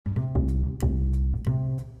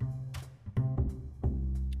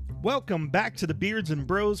Welcome back to the Beards and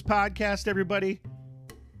Bros podcast, everybody.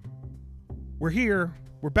 We're here.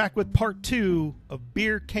 We're back with part 2 of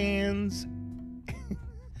beer cans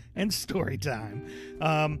and story time.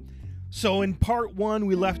 So in part 1,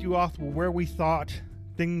 we left you off where we thought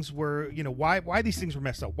things were, why these things were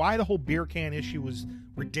messed up, why the whole beer can issue was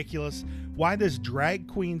ridiculous, why this drag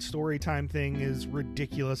queen story time thing is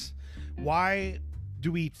ridiculous, why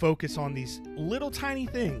do we focus on these little tiny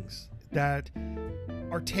things that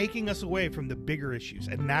are taking us away from the bigger issues.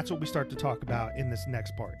 And that's what we start to talk about in this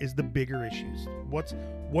next part, is the bigger issues. What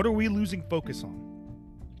are we losing focus on?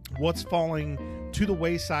 What's falling to the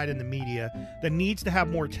wayside in the media that needs to have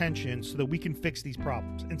more attention so that we can fix these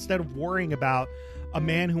problems, instead of worrying about a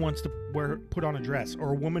man who wants to put on a dress, or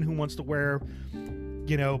a woman who wants to wear,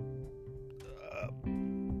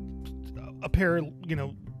 a pair,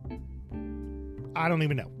 I don't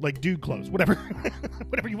even know, like dude clothes, whatever,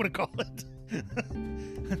 whatever you want to call it.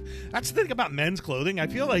 That's the thing about men's clothing. I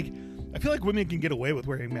feel like women can get away with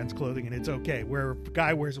wearing men's clothing and it's okay. Where if a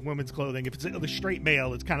guy wears a woman's clothing, if it's the straight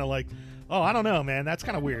male, it's kind of like, oh, I don't know, man, that's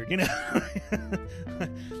kind of weird,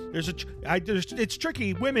 It's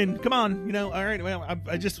tricky. Women, come on, all right. Well,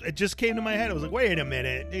 it just came to my head. I was like, wait a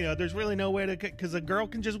minute, there's really no way to, because a girl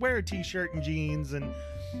can just wear a t-shirt and jeans and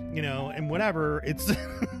and whatever. It's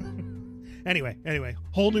anyway,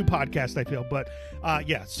 whole new podcast, I feel. But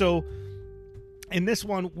yeah, so in this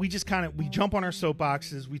one, we just we jump on our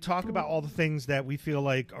soapboxes. We talk about all the things that we feel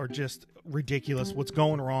like are just ridiculous, what's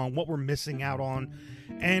going wrong, what we're missing out on,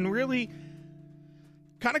 and really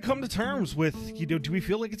kind of come to terms with, do we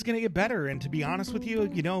feel like it's going to get better? And to be honest with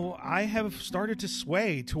you, I have started to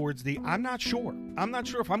sway towards I'm not sure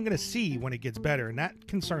if I'm going to see when it gets better, and that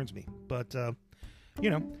concerns me. But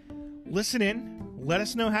listen in, let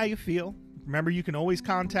us know how you feel. Remember, you can always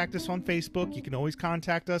contact us on Facebook. You can always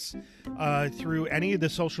contact us through any of the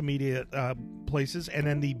social media places. And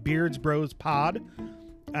then the beardsbrospod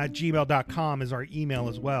at gmail.com is our email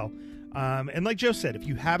as well. And like Joe said, if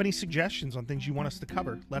you have any suggestions on things you want us to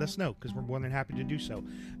cover, let us know, because we're more than happy to do so.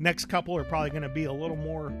 Next couple are probably going to be a little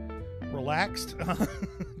more relaxed,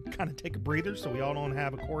 kind of take a breather so we all don't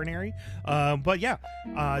have a coronary. But yeah,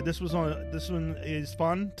 this one is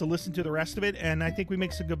fun to listen to the rest of it, and I think we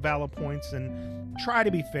make some good valid points and try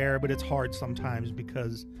to be fair, but it's hard sometimes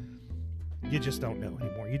because you just don't know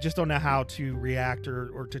anymore. You just don't know how to react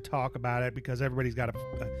or to talk about it, because everybody's got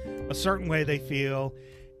a certain way they feel,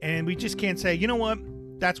 and we just can't say, you know what,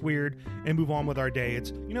 that's weird, and move on with our day.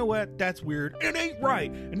 It's, you know what, that's weird, it ain't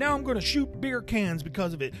right, and now I'm going to shoot beer cans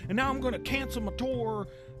because of it, and now I'm going to cancel my tour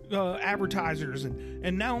advertisers,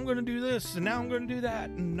 and now I'm going to do this, and now I'm going to do that,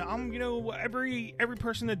 and I'm, every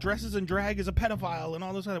person that dresses in drag is a pedophile, and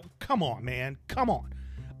all this other. Come on, man, come on.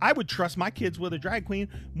 I would trust my kids with a drag queen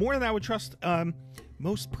more than I would trust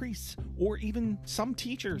most priests or even some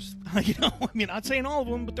teachers. Not saying all of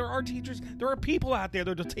them, but there are teachers, there are people out there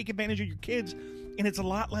that'll take advantage of your kids, and it's a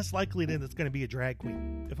lot less likely that it's going to be a drag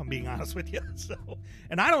queen, if I'm being honest with you. So,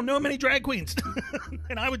 and I don't know many drag queens,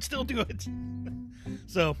 and I would still do it.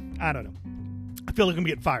 So, I don't know. I feel like I'm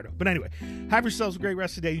getting fired up. But anyway, have yourselves a great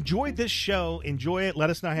rest of the day. Enjoy this show. Enjoy it. Let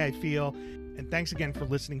us know how you feel. And thanks again for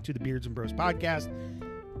listening to the Beards and Bros podcast.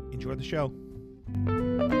 Enjoy the show.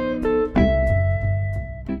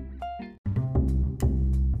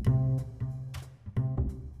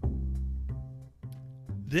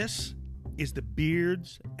 This is the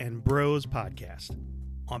Beards and Bros podcast.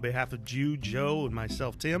 On behalf of Jude, Joe, and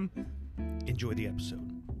myself, Tim, enjoy the episode.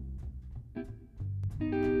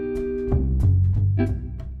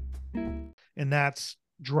 And that's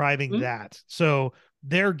driving that. So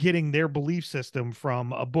they're getting their belief system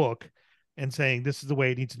from a book and saying this is the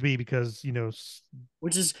way it needs to be because,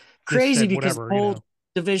 which is crazy because whatever, the whole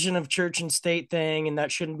division of church and state thing, and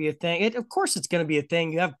that shouldn't be a thing. Of course it's going to be a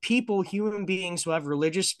thing. You have people, human beings who have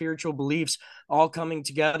religious, spiritual beliefs all coming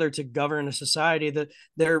together to govern a society, that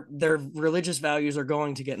their religious values are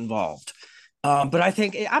going to get involved. But I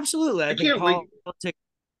think absolutely, I think politics,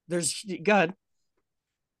 go ahead.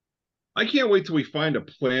 I can't wait till we find a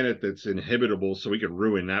planet that's inhabitable so we can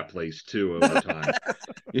ruin that place too over time.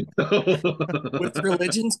 With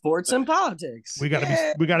religion, sports, and politics. We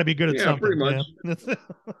gotta be good at something. Pretty much.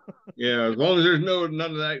 Yeah, as long as there's none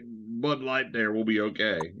of that Bud Light there, we'll be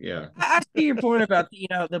okay. Yeah. I see your point about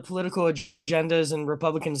the political agendas and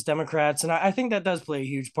Republicans, Democrats, and I think that does play a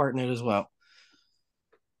huge part in it as well.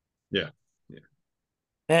 Yeah.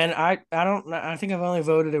 And I think I've only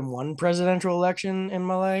voted in one presidential election in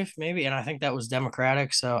my life, maybe. And I think that was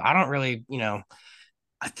Democratic. So I don't really,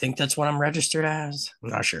 I think that's what I'm registered as. I'm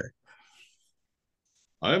not sure.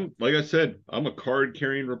 Like I said, I'm a card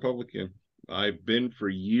carrying Republican. I've been for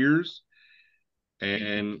years,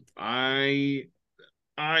 and I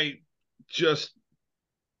just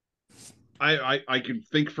I can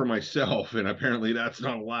think for myself, and apparently that's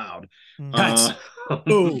not allowed. That's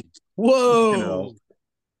You whoa. know,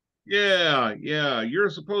 yeah, you're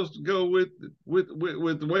supposed to go with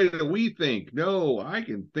the way that we think. No, I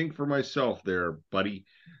can think for myself there, buddy.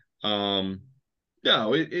 Um,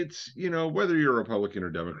 no, it's whether you're a Republican or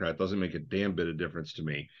Democrat doesn't make a damn bit of difference to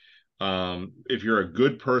me. If you're a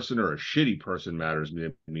good person or a shitty person matters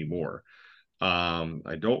to me more.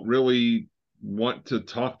 I don't really want to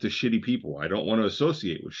talk to shitty people. I don't want to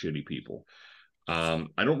associate with shitty people. I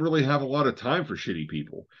don't really have a lot of time for shitty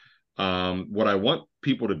people. What I want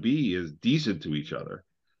people to be is decent to each other,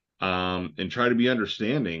 and try to be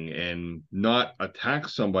understanding and not attack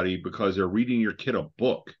somebody because they're reading your kid a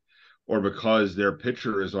book, or because their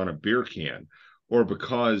picture is on a beer can, or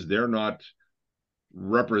because they're not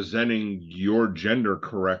representing your gender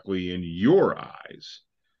correctly in your eyes.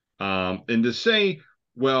 And to say,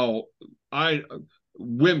 well, I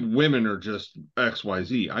women are just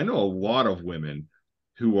XYZ. I know a lot of women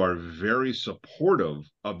who are very supportive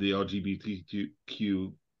of the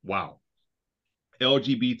LGBTQ. Wow,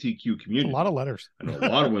 LGBTQ A lot of community. letters. I know a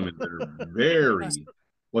lot of women that are very.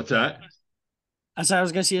 What's that? I said I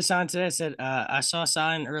was gonna see a sign today. I said I saw a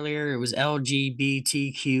sign earlier. It was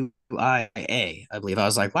LGBTQIA, I believe. I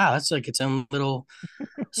was like, wow, that's like its own little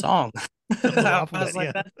song. Little I alphabet, was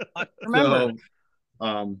like, yeah. that I remember.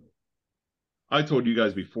 So, I told you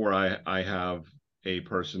guys before, I have a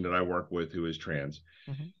person that I work with who is trans,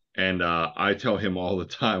 Mm-hmm. and I tell him all the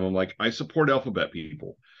time, I'm like, I support alphabet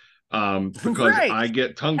people, because Right. I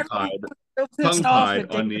get tongue Everyone's tied so tongue pissed off tied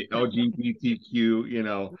at on the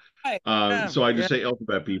LGBTQ, right. so I Yeah. just say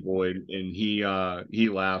alphabet people, and he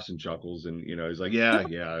laughs and chuckles, and he's like, yeah,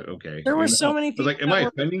 okay. There were I so many was people like, am that I were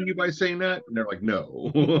offending you by saying that? And they're like,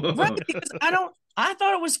 no. right because I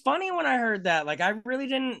thought it was funny when I heard that. Like I really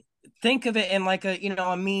didn't think of it in like a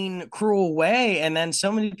mean, cruel way. And then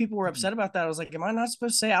so many people were upset about that. I was like, am I not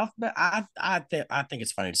supposed to say alphabet? I think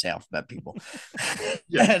it's funny to say alphabet people.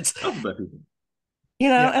 Yeah, It's alphabet people.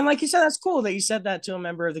 Yeah. and like you said, that's cool that you said that to a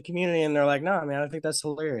member of the community, and they're like, no, man, I think that's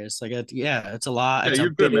hilarious. Like, yeah, it's a lot. Yeah, It's a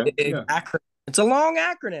you're good, big man. Yeah, acronym. It's a long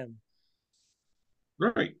acronym.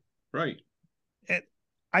 right. It,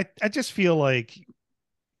 I just feel like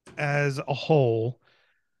as a whole,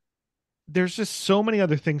 there's just so many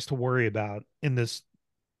other things to worry about in this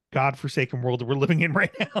godforsaken world that we're living in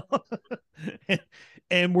right now.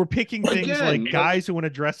 And we're picking things Again, like guys who want to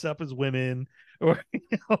dress up as women, or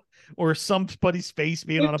or somebody's face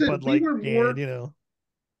being on a listen, Bud we Light were can, more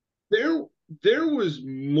there. There was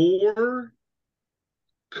more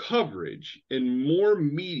coverage and more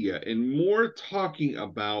media and more talking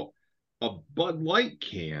about a Bud Light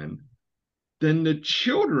can than the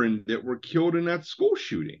children that were killed in that school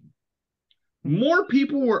shooting. More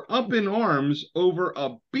people were up in arms over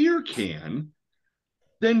a beer can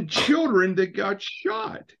than children that got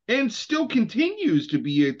shot, and still continues to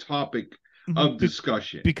be a topic of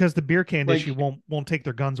discussion. because the beer can Like, issue won't take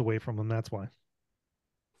their guns away from them. That's why.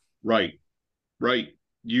 right, right.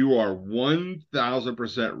 You are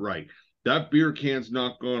 1,000% right. That beer can's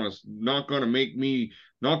not gonna make me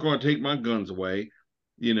not gonna take my guns away.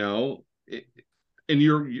 You know, and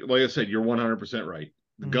you're like I said, you're 100% right.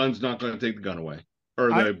 The gun's not gonna take the gun away, or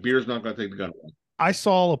the beer's not gonna take the gun away. I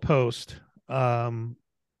saw a post a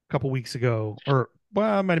couple weeks ago, or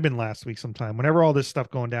well, it might have been last week sometime, whenever all this stuff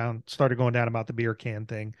started going down about the beer can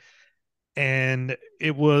thing. And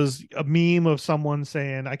it was a meme of someone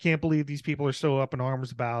saying, I can't believe these people are so up in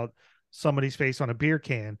arms about somebody's face on a beer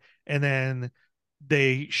can. And then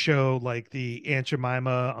they show like the Aunt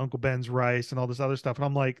Jemima, Uncle Ben's rice, and all this other stuff. And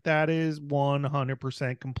I'm like, that is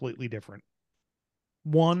 100% completely different.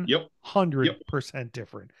 Yep. 100%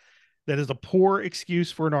 different. That is a poor excuse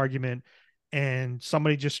for an argument and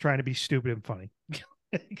somebody just trying to be stupid and funny.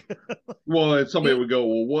 Well, and somebody would go,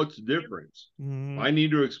 well, what's the difference? Mm, I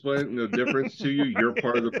need to explain the difference to you. You're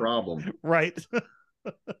part of the problem. right.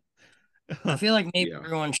 I feel like maybe Yeah.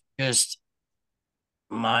 everyone should just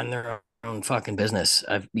mind their own fucking business.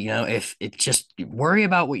 If it just worry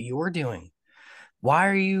about what you're doing. Why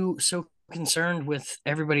are you so concerned with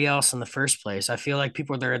everybody else in the first place? I feel like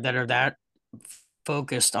people that are that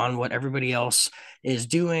focused on what everybody else is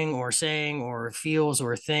doing or saying or feels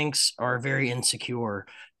or thinks are very insecure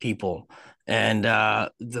people. And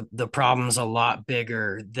the problem's a lot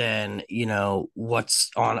bigger than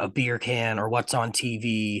what's on a beer can or what's on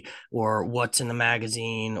TV or what's in the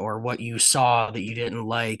magazine or what you saw that you didn't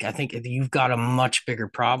like. I think you've got a much bigger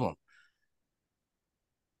problem.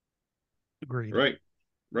 Agreed.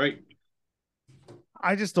 Right.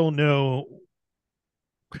 I just don't know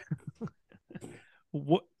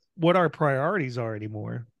what our priorities are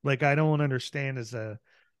anymore. Like, I don't understand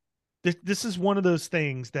this is one of those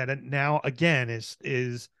things that now again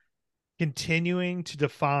is continuing to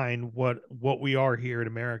define what we are here in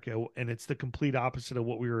America, and it's the complete opposite of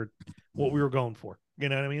what we were going for. You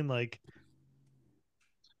know what I mean? Like,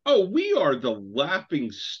 Oh, we are the laughing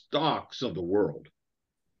stocks of the world.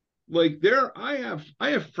 Like I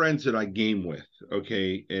have friends that I game with,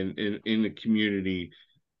 okay, in the community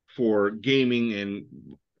for gaming, and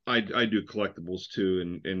I do collectibles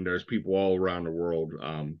too, and there's people all around the world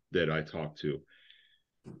that I talk to,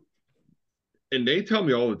 and they tell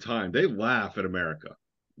me all the time they laugh at America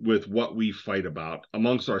with what we fight about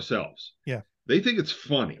amongst ourselves. yeah. They think it's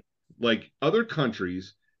funny. Like other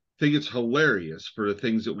countries think it's hilarious for the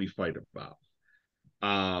things that we fight about.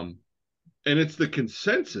 Um, and it's the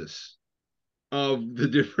consensus of the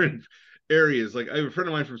different areas. Like I have a friend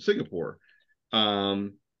of mine from Singapore,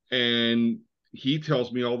 and he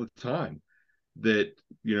tells me all the time that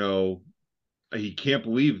he can't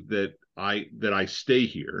believe that I stay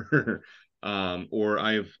here. Or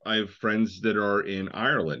I have friends that are in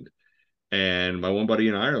Ireland, and my one buddy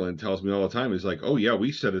in Ireland tells me all the time, he's like, "Oh yeah,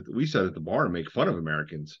 we sat at the bar and make fun of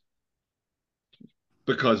Americans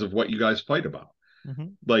because of what you guys fight about." Mm-hmm.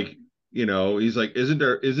 Like, he's like, isn't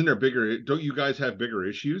there bigger, don't you guys have bigger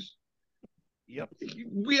issues? Yep.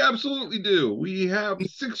 We absolutely do. We have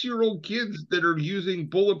 6-year-old kids that are using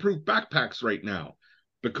bulletproof backpacks right now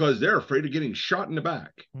because they're afraid of getting shot in the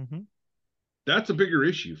back. Mm-hmm. That's a bigger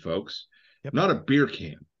issue, folks. Yep. Not a beer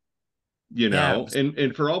can. Yeah.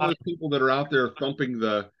 And for all those people that are out there thumping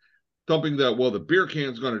the well, the beer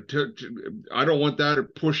can's going to I don't want that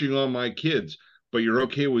pushing on my kids, but you're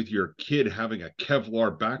okay with your kid having a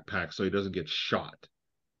Kevlar backpack so he doesn't get shot.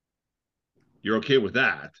 You're okay with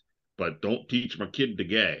that, but don't teach my kid to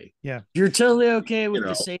gay. Yeah. You're totally okay with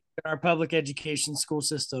the safety in our public education school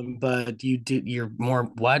system, but you're more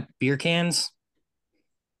what? Beer cans?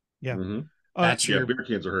 Yeah. Mm-hmm. That's beer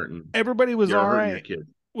cans are hurting. Everybody was all hurting right your kid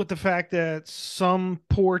with the fact that some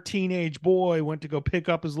poor teenage boy went to go pick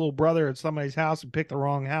up his little brother at somebody's house and picked the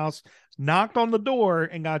wrong house, knocked on the door,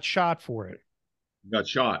 and got shot for it. Got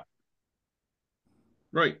shot.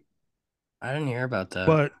 Right. I didn't hear about that.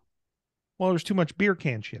 But, well, there's too much beer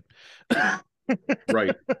can shit.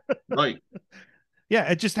 Right. Right. Yeah,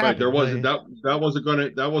 it just happened. Right. There wasn't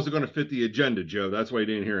that wasn't gonna fit the agenda, Joe. That's why you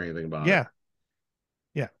didn't hear anything about it. Yeah.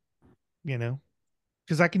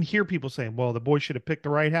 Because I can hear people saying, well, the boy should have picked the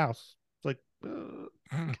right house. It's like,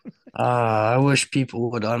 I wish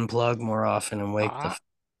people would unplug more often and wake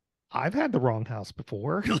I've had the wrong house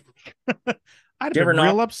before. I'd You have ever been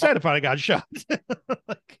real knock- upset if I got shot.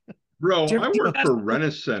 Bro, Did you I ever do work that? for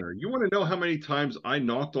Rennis Center. You want to know how many times I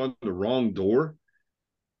knocked on the wrong door?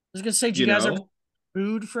 I was gonna say, do you guys ever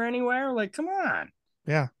food for anywhere? Like, come on.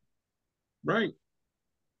 Yeah. Right.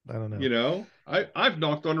 I don't know. I've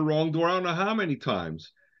knocked on the wrong door I don't know how many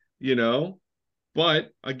times,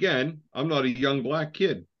 but again, I'm not a young black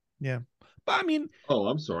kid. Yeah. But I mean, oh,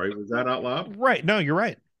 I'm sorry. Was that out loud? Right. No, you're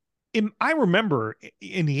right. I remember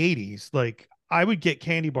in the 80s, like I would get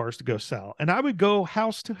candy bars to go sell, and I would go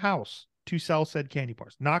house to house to sell said candy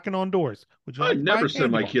bars, knocking on doors. Would you like I to buy never a send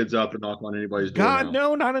candy my bar? kids out to knock on anybody's door. God, now.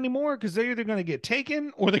 no, not anymore, because they're either going to get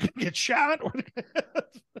taken or they're going to get shot.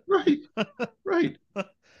 Right. Right.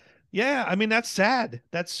 Yeah, I mean, that's sad.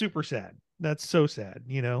 That's super sad. That's so sad,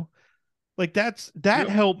 Like that Yep.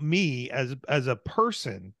 helped me as a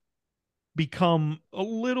person become a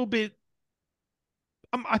little bit.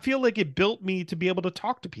 I feel like it built me to be able to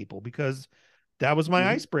talk to people because that was my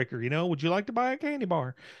icebreaker. Would you like to buy a candy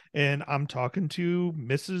bar? And I'm talking to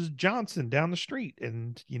Mrs. Johnson down the street,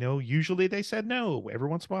 and usually they said no. Every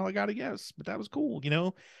once in a while I got a yes, but that was cool.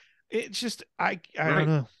 It's just I don't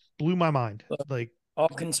know, blew my mind. Like, all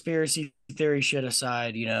conspiracy theory shit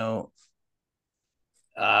aside,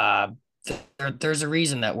 there's a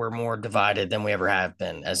reason that we're more divided than we ever have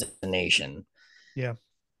been as a nation. Yeah.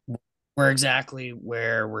 We're exactly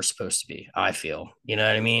where we're supposed to be, I feel. You know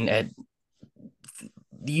what I mean?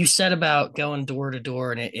 You said about going door to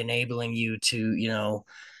door and enabling you to,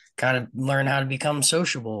 kind of learn how to become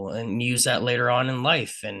sociable and use that later on in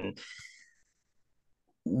life. And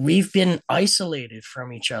we've been isolated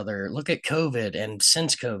from each other. Look at COVID, and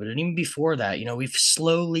since COVID, and even before that, we've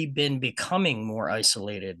slowly been becoming more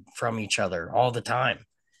isolated from each other all the time.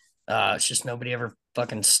 It's just nobody ever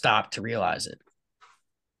fucking stopped to realize it.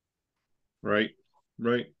 Right.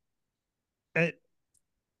 Right.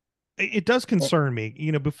 It does concern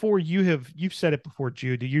me, before you've said it before,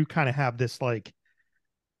 Jude, you kind of have this like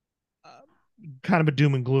kind of a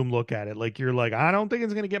doom and gloom look at it. Like you're like, I don't think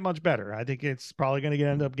it's going to get much better. I think it's probably going to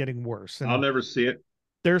end up getting worse. I'll And never see it.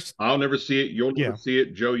 there's, I'll never see it. You'll never yeah, see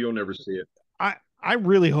it. Joe, you'll never see it. I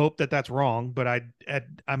really hope that that's wrong, but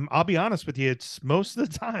I'll be honest with you. It's most of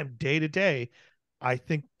the time, day to day, I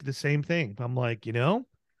think the same thing. I'm like, I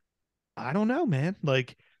don't know, man.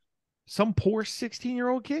 Like some poor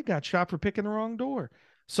 16-year-old kid got shot for picking the wrong door.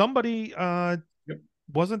 Somebody Yep.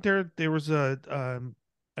 wasn't there. There was a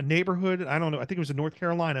neighborhood. I don't know. I think it was in North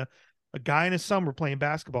Carolina. A guy and his son were playing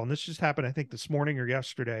basketball, and this just happened, I think, this morning or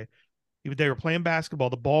yesterday. They were playing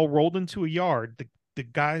basketball. The ball rolled into a yard. The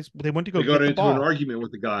guys, they went to go They got get the into an ball. argument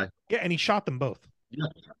with the guy. Yeah, and he shot them both. Yeah.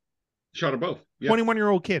 Shot them both. Yeah.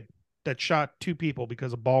 21-year-old kid that shot two people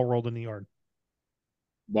because a ball rolled in the yard.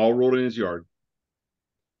 Ball rolled in his yard.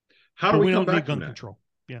 How do But we come don't need back from gun that? control.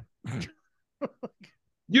 Yeah.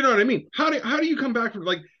 You know what I mean? How do you come back from,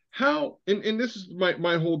 like, how, and this is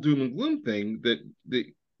my whole doom and gloom thing that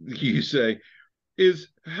you say is,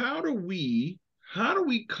 how do we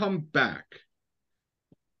come back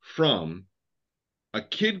from a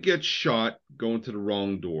kid gets shot going to the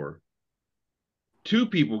wrong door, two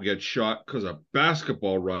people get shot because a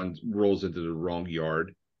basketball rolls into the wrong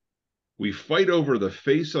yard, we fight over the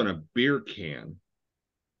face on a beer can.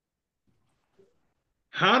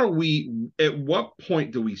 How do we, at what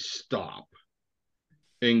point do we stop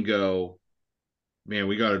and go, man,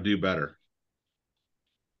 we got to do better?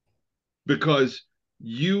 Because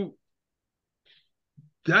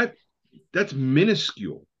that's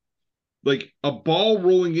minuscule. Like a ball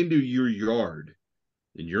rolling into your yard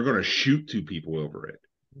and you're going to shoot two people over it.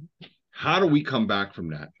 How do we come back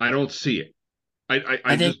from that? I don't see it.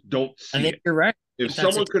 I just don't see it. You're right. If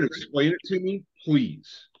someone could explain it to me, please.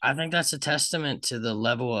 I think that's a testament to the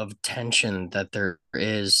level of tension that there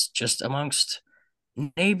is just amongst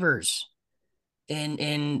neighbors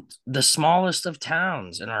in the smallest of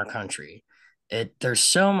towns in our country. There's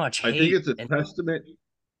so much hate. I think it's a testament.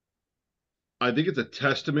 I think it's a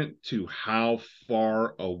testament to how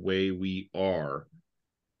far away we are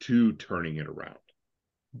to turning it around.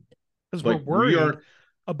 Because we're worried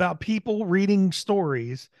about people reading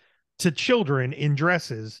stories to children in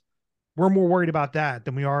dresses. We're more worried about that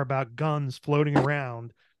than we are about guns floating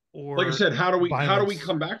around. Or, like I said, how do we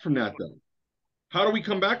come back from that though? How do we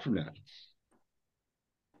come back from that?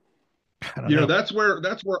 I don't know. That's where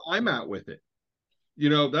I'm at with it.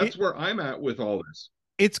 That's where I'm at with all this.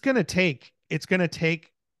 It's gonna take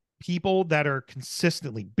people that are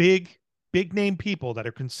consistently big name people that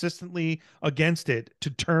are consistently against it to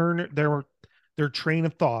turn their train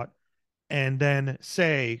of thought and then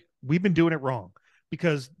say, we've been doing it wrong.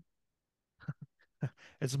 Because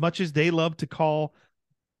as much as they love to call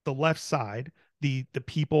the left side, the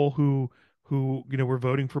people who were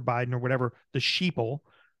voting for Biden or whatever, the sheeple,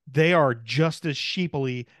 they are just as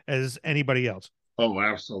sheepily as anybody else. Oh,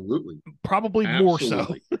 absolutely. Probably more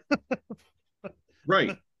so.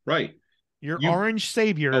 Right. Your orange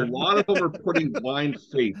savior. A lot of them are putting blind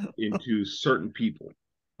faith into certain people.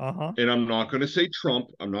 Uh-huh. And I'm not going to say Trump.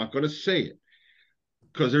 I'm not going to say it.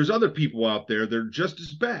 Because there's other people out there that are just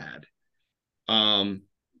as bad.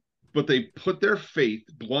 But they put their faith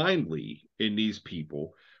blindly in these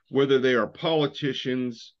people, whether they are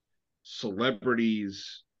politicians,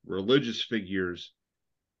 celebrities, religious figures.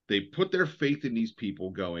 They put their faith in these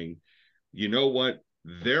people going, you know what?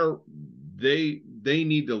 They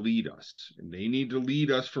need to lead us, and they need to lead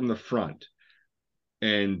us from the front.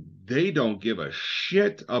 And they don't give a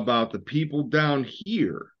shit about the people down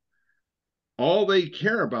here. All they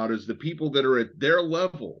care about is the people that are at their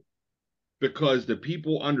level, because the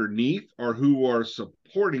people underneath are who are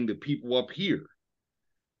supporting the people up here.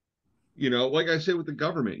 Like I said with the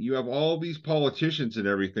government, you have all these politicians and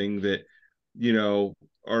everything that,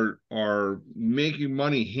 are making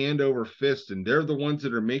money hand over fist, and they're the ones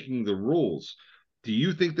that are making the rules. Do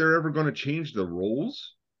you think they're ever going to change the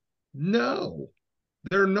rules? No,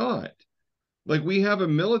 they're not. Like, we have a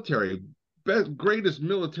military, greatest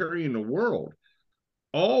military in the world.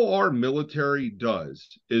 All our military does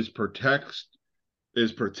is protect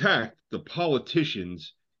the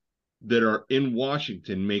politicians that are in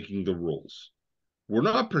Washington making the rules. We're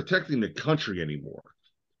not protecting the country anymore.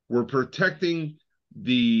 We're protecting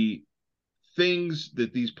the things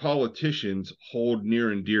that these politicians hold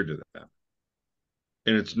near and dear to them.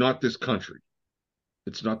 And it's not this country.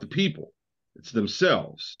 It's not the people. It's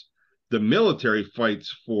themselves. The military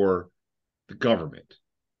fights for the government.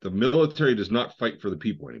 The military does not fight for the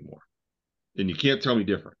people anymore. And you can't tell me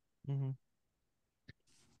different. Mm-hmm.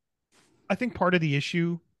 I think part of the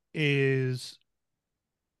issue is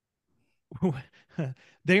we're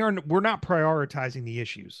not prioritizing the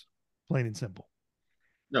issues. plain and simple.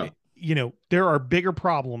 No. You know, there are bigger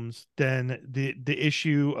problems than the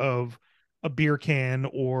issue of a beer can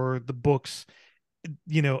or the books,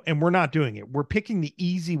 you know, and we're not doing it. We're picking the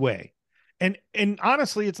easy way. And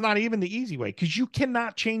honestly, it's not even the easy way, because you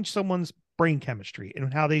cannot change someone's brain chemistry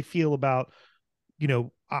and how they feel about, you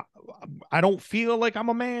know, I don't feel like I'm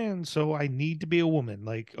a man, so I need to be a woman.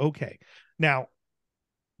 Like, okay. Now,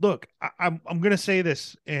 look, I'm gonna say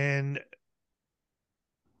this, and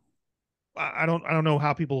I don't know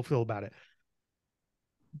how people feel about it.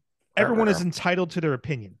 Everyone is entitled to their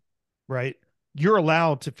opinion, right? You're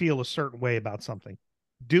allowed to feel a certain way about something.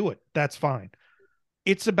 Do it. That's fine.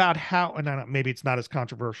 It's about how, and I don't, maybe it's not as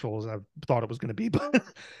controversial as I thought it was going to be,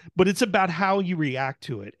 but it's about how you react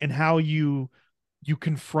to it and how you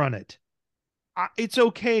confront it. It's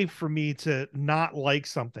okay for me to not like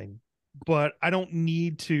something, but I don't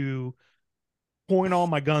need to point all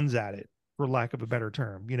my guns at it, for lack of a better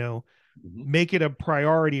term. You know, make it a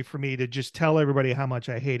priority for me to just tell everybody how much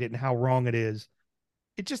I hate it and how wrong it is.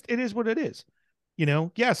 It is what it is. You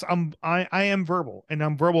know, yes, I am verbal, and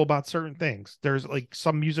I'm verbal about certain things. There's like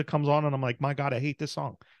some music comes on and I'm like, my God, I hate this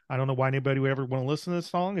song. I don't know why anybody would ever want to listen to this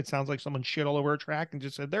song. It sounds like someone shit all over a track and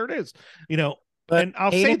just said, there it is, you know, But and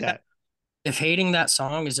I'll say that. If hating that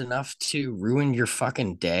song is enough to ruin your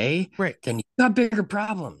fucking day, right, then you got bigger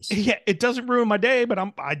problems. Yeah, it doesn't ruin my day, but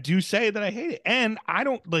I do say that I hate it. And I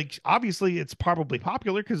don't like, obviously it's probably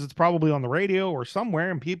popular because it's probably on the radio or somewhere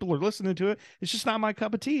and people are listening to it. It's just not my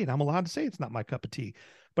cup of tea. And I'm allowed to say it's not my cup of tea.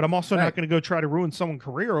 But I'm also not going to go try to ruin someone's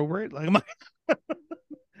career over it. Like,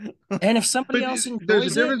 and if somebody else enjoys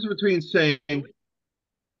there's a difference between saying,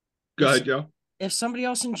 go ahead, Joe. If somebody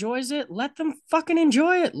else enjoys it, let them fucking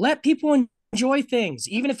enjoy it. Let people enjoy things,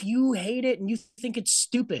 even if you hate it and you think it's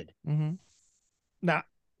stupid. Nah.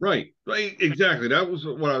 Right. Exactly. That was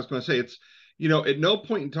what I was going to say. It's, you know, at no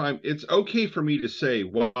point in time, it's okay for me to say,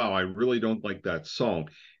 wow, I really don't like that song.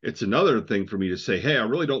 It's another thing for me to say, hey, I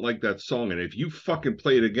really don't like that song. And if you fucking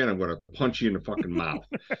play it again, I'm going to punch you in the fucking mouth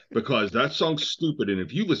because that song's stupid. And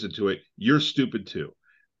if you listen to it, you're stupid too.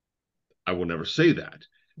 I will never say that.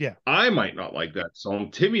 Yeah. I might not like that song.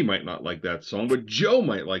 Timmy might not like that song, but Joe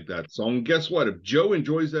might like that song. Guess what? If Joe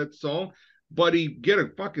enjoys that song, buddy, get a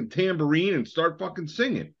fucking tambourine and start fucking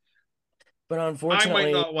singing. But unfortunately, I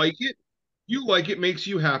might not like it. You like it, makes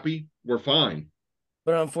you happy. We're fine.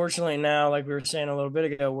 But unfortunately now, like we were saying a little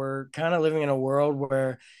bit ago, we're kind of living in a world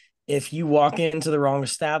where if you walk into the wrong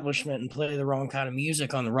establishment and play the wrong kind of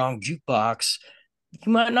music on the wrong jukebox,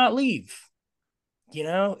 you might not leave. You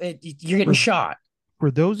know, you're getting shot. For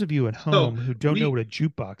those of you at home who don't know what a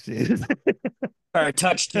jukebox is. All right,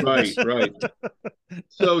 TouchTunes. Right.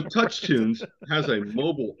 So TouchTunes has a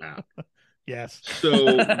mobile app. Yes.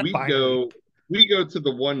 So we go to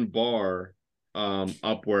the one bar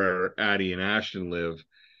up where Addie and Ashton live,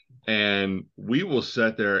 and we will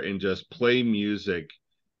sit there and just play music.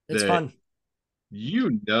 It's fun.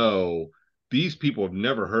 You know, these people have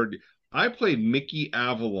never heard. I played Mickey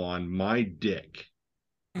Avalon, My Dick,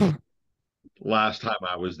 last time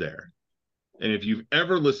I was there. And if you've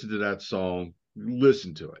ever listened to that song,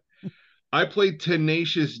 listen to it. I played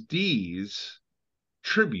Tenacious D's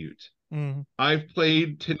Tribute. I've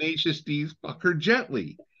played Tenacious D's Fuck Her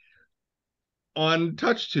Gently on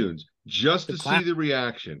TouchTunes just to see the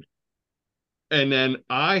reaction. And then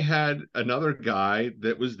I had another guy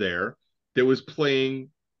that was there that was playing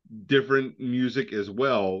different music as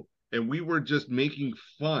well. And we were just making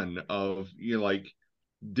fun of, you know, like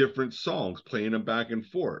different songs, playing them back and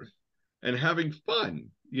forth and having fun,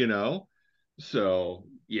 you know? So,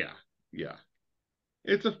 yeah.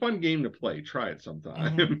 It's a fun game to play. Try it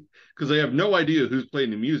sometime because I have no idea who's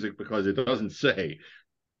playing the music because it doesn't say.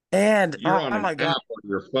 And you're on an app on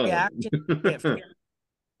your phone.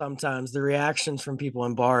 Sometimes the reactions from people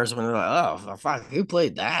in bars when they're like, "Oh, fuck, who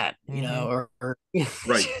played that?" You know, or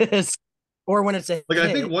right, or when it's a like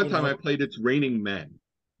I think one time I played "It's Raining Men."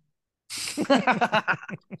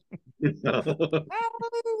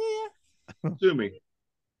 Sue me.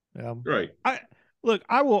 Right.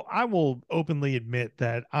 I will openly admit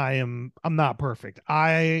that I'm not perfect.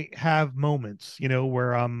 I have moments, you know,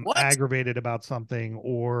 where I'm aggravated about something,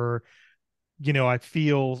 or, you know, I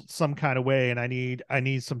feel some kind of way and I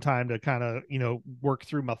need some time to kind of, you know, work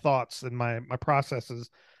through my thoughts and my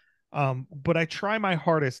processes. But I try my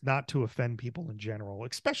hardest not to offend people in general,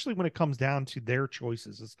 especially when it comes down to their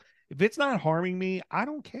choices. If it's not harming me, I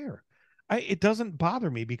don't care. It doesn't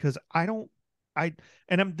bother me because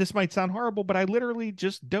this might sound horrible, but I literally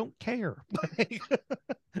just don't care.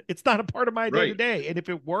 It's not a part of my day to day. And if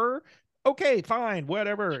it were, okay, fine,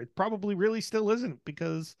 whatever. It probably really still isn't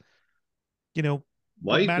because, you know,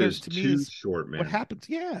 what Life matters is to me too is short, what man. happens.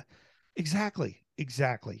 Yeah, exactly.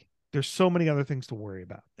 There's so many other things to worry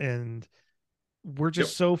about, and we're Yep.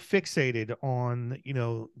 just so fixated on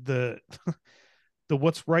the the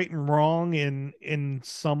what's right and wrong in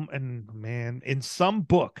some, and man, in some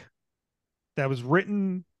book that was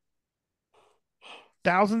written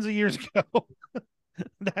thousands of years ago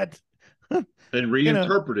that And you know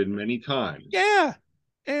reinterpreted many times. yeah,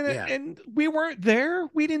 and Yeah. and we weren't there,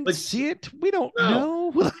 we didn't Like, see it, we don't no.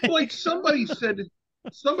 know. Like somebody said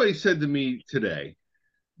to me today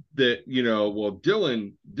that, well,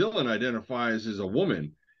 Dylan identifies as a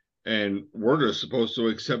woman, and we're just supposed to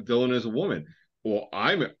accept Dylan as a woman. Well,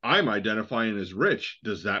 I'm identifying as rich.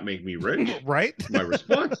 Does that make me rich? Right. My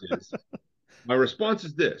response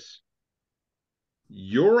is this: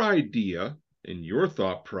 your idea and your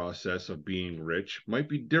thought process of being rich might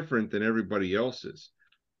be different than everybody else's.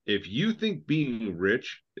 If you think being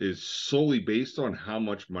rich is solely based on how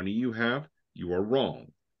much money you have, you are wrong.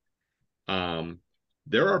 Um,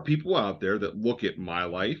 there are people out there that look at my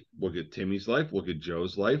life, look at Timmy's life, look at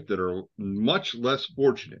Joe's life, that are much less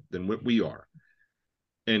fortunate than what we are.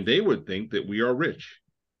 And they would think that we are rich.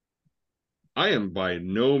 I am by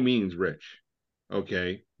no means rich,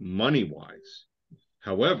 okay, money wise.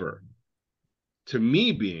 However, to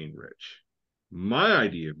me, being rich, my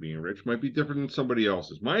idea of being rich might be different than somebody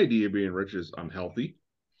else's. My idea of being rich is I'm healthy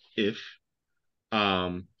ish.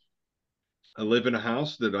 Um, I live in a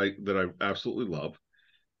house that I absolutely love.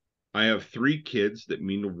 I have 3 kids that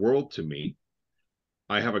mean the world to me.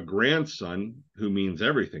 I have a grandson who means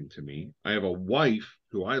everything to me. I have a wife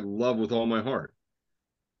who I love with all my heart.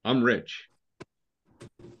 I'm rich.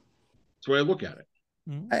 That's the way I look at it.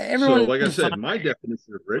 So, Everyone like I defines said, my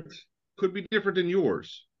definition of rich could be different than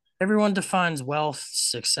yours. everyone defines wealth,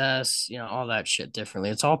 success, all that shit differently.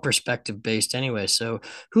 It's all perspective based anyway. So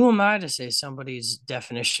who am I to say somebody's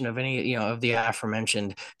definition of any, of the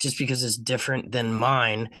aforementioned just because it's different than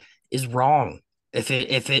mine is wrong? If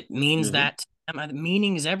it means Mm-hmm. that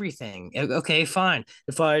meaning is everything. Okay, fine.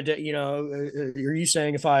 If are you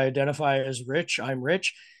saying if I identify as rich, I'm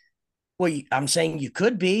rich? Well, I'm saying you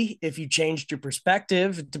could be if you changed your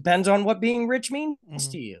perspective. It depends on what being rich means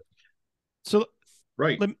Mhm. to you. So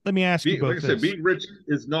Right. let me ask you Like both I said, this. being rich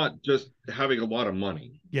is not just having a lot of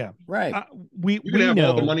money. Yeah. Right. You can We have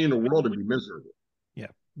all the know. money in the world and be miserable. Yeah.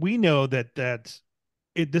 We know this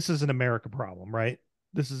is an America problem, right?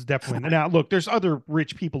 This is definitely now. Look, there's other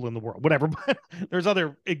rich people in the world, whatever, but there's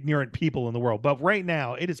other ignorant people in the world. But right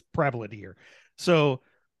now, it is prevalent here. So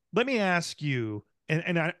let me ask you,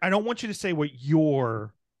 and I don't want you to say what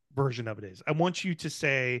your version of it is. I want you to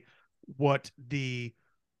say what the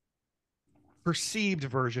perceived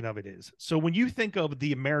version of it is. So when you think of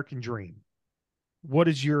the American dream, what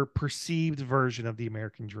is your perceived version of the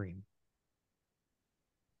American dream?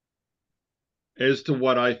 As to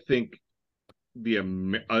what I think the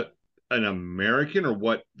an American, or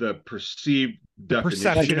what the perceived The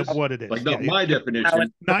definition perception of is. what it Like, is. Yeah, not yeah. my definition,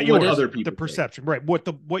 Not but what yours, other the people think. perception, right?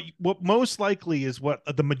 What most likely is what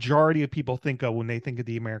the majority of people think of when they think of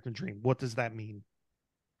the American dream. What does that mean?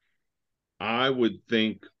 I would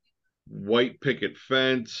think white picket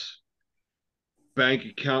fence, bank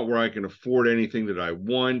account where I can afford anything that I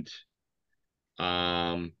want.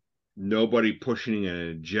 Um, Nobody pushing an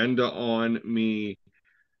agenda on me,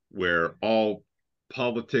 where all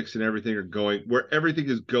politics and everything are going, where everything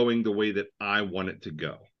is going the way that I want it to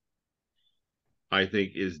go. I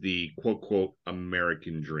think is the quote quote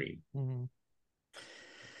American dream. Mm-hmm.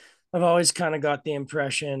 I've always kind of got the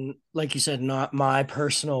impression, like you said, not my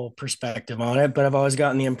personal perspective on it, but I've always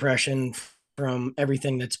gotten the impression from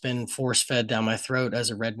everything that's been force fed down my throat as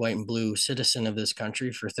a red, white, and blue citizen of this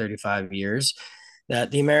country for 35 years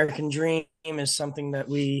that the American dream is something that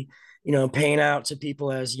we, paint out to people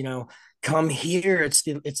as, come here. It's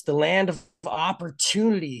the land of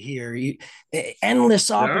opportunity here. Endless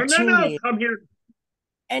No, no, no. opportunity.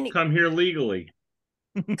 Any Come here legally.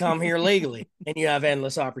 come here legally and you have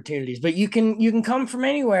endless opportunities, but you can come from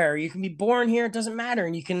anywhere. You can be born here, it doesn't matter,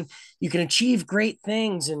 and you can achieve great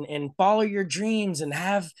things and follow your dreams and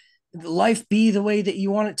have life be the way that you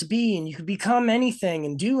want it to be, and you can become anything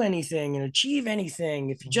and do anything and achieve anything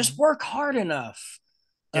if you just work hard enough.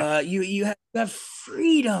 Yeah. You have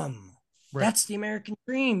freedom. Right. That's the American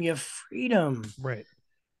dream. You have freedom. Right.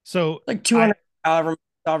 So Like 200 however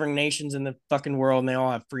sovereign nations in the fucking world, and they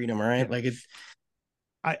all have freedom, right? Yeah. Like it's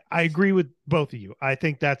I agree with both of you. I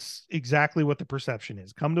think that's exactly what the perception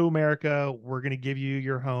is. Come to America. We're going to give you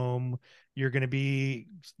your home. You're going to be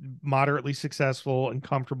moderately successful and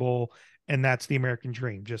comfortable. And that's the American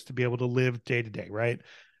dream, just to be able to live day to day, right?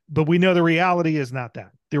 But we know the reality is not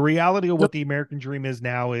that. The reality of what the American dream is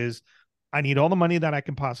now is I need all the money that I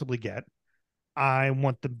can possibly get. I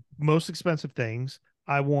want the most expensive things.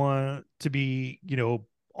 I want to be,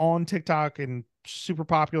 on TikTok and super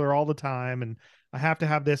popular all the time. And I have to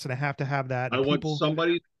have this and I have to have that. I And want people,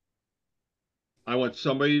 somebody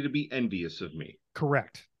to be envious of me.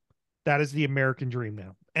 correct. That is the American dream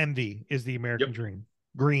now. Envy is the American Yep. dream.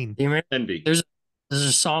 Green. Envy. There's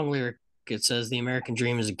a song lyric. It says the American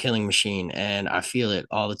dream is a killing machine, and I feel it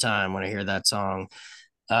all the time when I hear that song.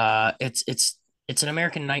 It's an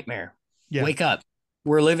American nightmare. Yeah. Wake up.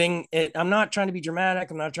 We're living it. I'm not trying to be dramatic.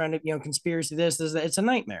 I'm not trying to, conspiracy this, that. It's a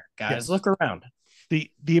nightmare, guys. Yes. Look around.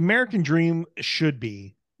 The American dream should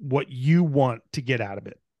be what you want to get out of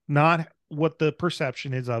it, not what the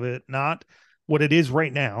perception is of it, not what it is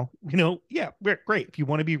right now. Yeah, great. If you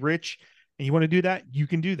want to be rich and you want to do that, you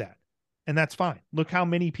can do that. And that's fine. Look how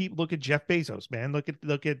many people, look at Jeff Bezos, man. Look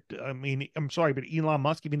at, I mean, I'm sorry, but Elon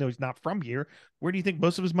Musk, even though he's not from here, where do you think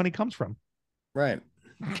most of his money comes from? Right.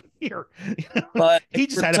 Here. But he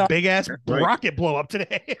just had a big ass rocket blow up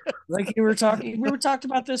today. Like we were talking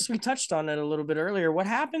about this. We touched on it a little bit earlier. What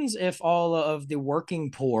happens if all of the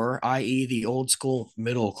working poor, i.e. the old school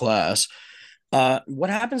middle class,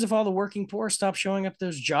 what happens if all the working poor stop showing up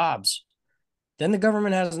those jobs? Then the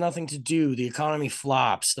government has nothing to do. The economy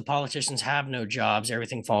flops. The politicians have no jobs.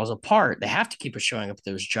 Everything falls apart. They have to keep us showing up at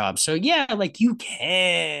those jobs. So yeah, like you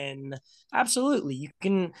can absolutely, you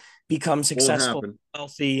can become successful,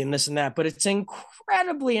 wealthy, and this and that. But it's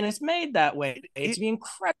incredibly, and it's made that way. It's be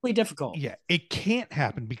incredibly difficult. Yeah, it can't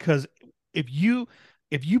happen because if you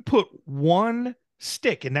put one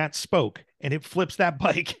stick in that spoke and it flips that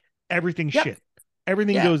bike, everything's shit.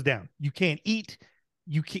 Everything goes down. You can't eat.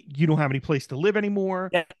 You don't have any place to live anymore.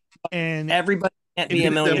 Yeah. And everybody can't be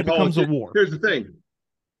a million. It becomes a war. Here's the thing.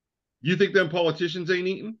 You think them politicians ain't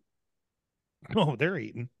eating? Oh, they're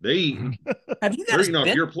eating. They eating. Have you guys been off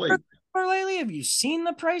your plate lately? Have you seen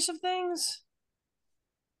the price of things?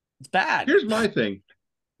 It's bad. Here's my thing.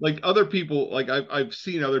 Like other people, like I've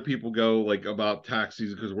seen other people go like about tax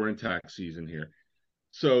season because we're in tax season here.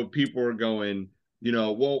 So people are going,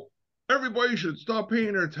 well, everybody should stop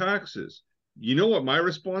paying their taxes. You know what my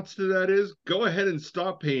response to that is? Go ahead and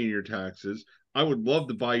stop paying your taxes. I would love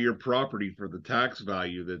to buy your property for the tax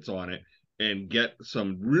value that's on it and get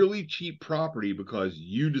some really cheap property because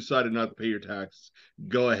you decided not to pay your taxes.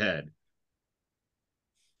 Go ahead.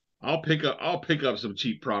 I'll pick up some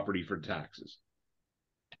cheap property for taxes.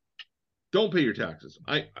 Don't pay your taxes.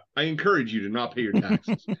 I encourage you to not pay your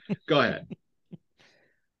taxes. Go ahead.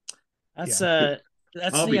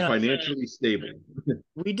 I'll be financially stable.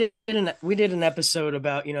 We did an episode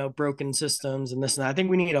about broken systems and this and that. I think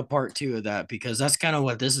we need a part 2 of that because that's kind of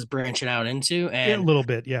what this is branching out into. And a little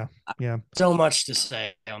bit, yeah. So much to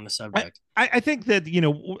say on the subject. I think that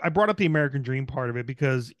I brought up the American dream part of it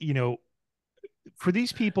because for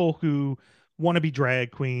these people who want to be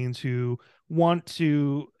drag queens, who want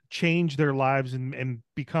to change their lives and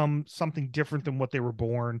become something different than what they were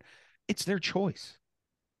born, it's their choice.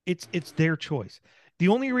 It's their choice. The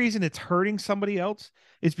only reason it's hurting somebody else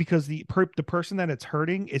is because the person that it's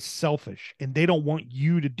hurting is selfish and they don't want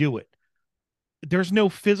you to do it. There's no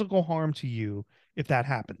physical harm to you if that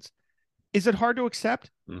happens. Is it hard to accept?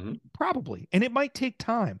 Mm-hmm. Probably. And it might take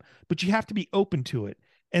time, but you have to be open to it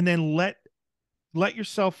and then let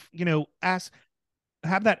yourself,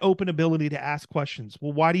 have that open ability to ask questions.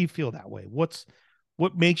 Well, why do you feel that way? What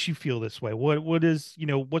makes you feel this way? What is,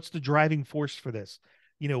 what's the driving force for this?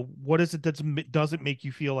 What is it that doesn't make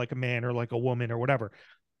you feel like a man or like a woman or whatever?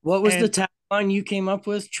 What was the tagline you came up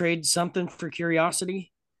with? Trade something for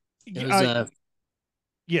curiosity? It was,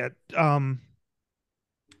 yeah. Oh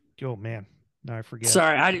man, no, I forget.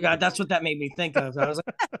 Sorry, that's what that made me think of. I was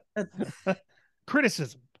like,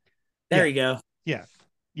 criticism. There you go. Yeah.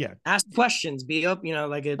 Ask questions. Be up.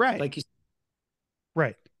 Right. Like you.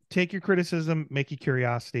 Right. Take your criticism, make your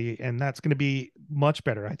curiosity, and that's going to be much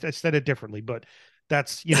better. I said it differently, but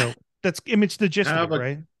that's that's image the gist of it,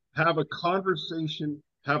 right? Have a conversation.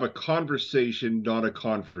 Have a conversation, not a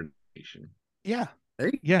confrontation. Yeah.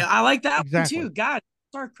 Yeah. I like that one too. God,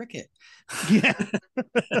 Star Cricket. Yeah.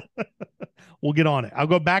 We'll get on it. I'll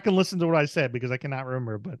go back and listen to what I said because I cannot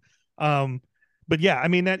remember. But yeah, I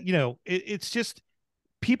mean that, it's just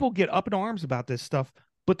people get up in arms about this stuff,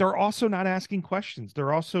 but they're also not asking questions.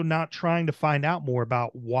 They're also not trying to find out more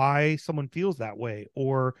about why someone feels that way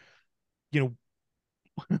or,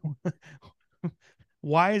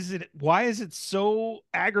 why is it so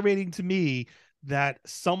aggravating to me that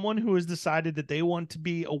someone who has decided that they want to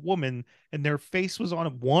be a woman and their face was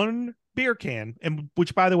on one beer can, and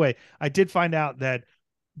which, by the way, I did find out that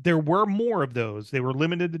there were more of those. They were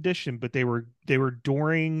limited edition, but they were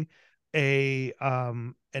during a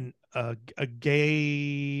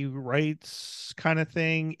gay rights kind of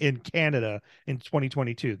thing in Canada in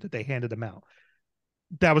 2022 that they handed them out.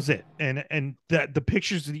 That was it. And that the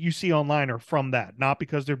pictures that you see online are from that, not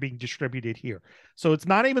because they're being distributed here. So it's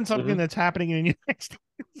not even something that's happening in the United States.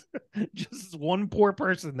 Just one poor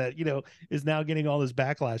person that, is now getting all this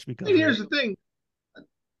backlash because And here's the thing.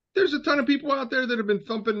 There's a ton of people out there that have been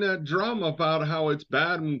thumping that drum about how it's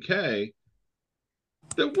bad and gay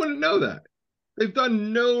that wouldn't know that. They've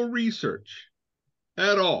done no research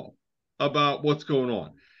at all about what's going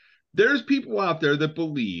on. There's people out there that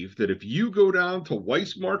believe that if you go down to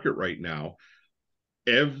Weis Market right now,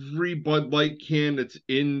 every Bud Light can that's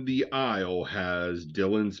in the aisle has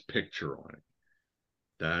Dylan's picture on it.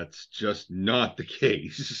 That's just not the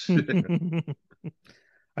case.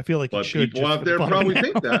 I feel like but people out there probably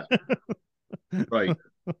think that. Right.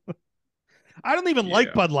 I don't even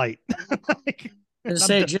like Bud Light.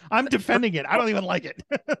 I'm defending it. I don't even like it.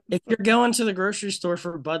 If you're going to the grocery store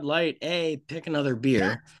for Bud Light, pick another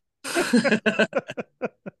beer.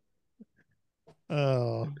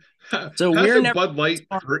 Oh, so we're never Bud Light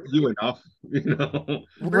hurt you enough,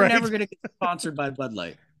 We're never going to get sponsored by Bud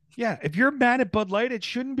Light. Yeah, if you're mad at Bud Light, it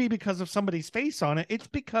shouldn't be because of somebody's face on it. It's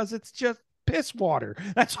because it's just piss water.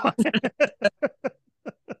 That's why.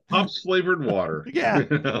 Hops flavored water. Yeah,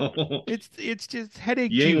 it's just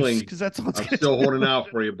headache juice because that's what's. I'm still holding out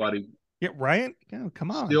for you, buddy. Yeah, right. Yeah,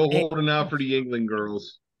 come on. Still holding out for the Yuengling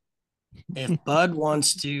girls. If Bud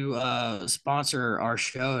wants to sponsor our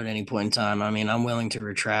show at any point in time, I mean, I'm willing to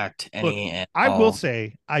retract any. Look, I will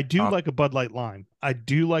say I do like a Bud Light line. I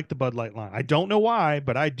do like the Bud Light line. I don't know why,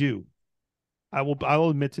 but I do. I will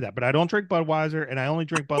admit to that. But I don't drink Budweiser, and I only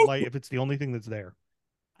drink Bud Light if it's the only thing that's there.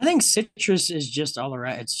 I think citrus is just all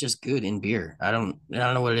around. It's just good in beer. I don't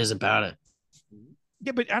know what it is about it.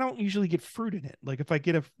 Yeah, but I don't usually get fruit in it. Like if I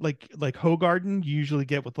get a like Hoegaarden, you usually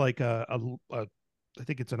get with like a I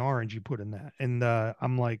think it's an orange you put in that. And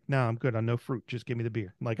I'm like, no, I'm good on no fruit. Just give me the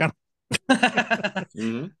beer. I'm like, I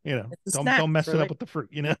don't, don't mess it up with the fruit,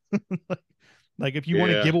 like if you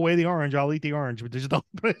want to give away the orange, I'll eat the orange, but just don't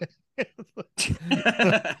put it.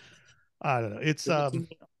 I don't know. It's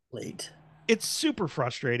late. It's super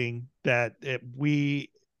frustrating that we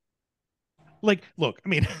look, I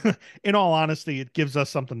mean, in all honesty, it gives us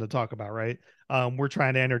something to talk about, right? We're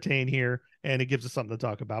trying to entertain here and it gives us something to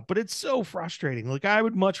talk about, but it's so frustrating. Like I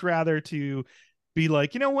would much rather to be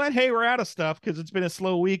like, you know what? Hey, we're out of stuff because it's been a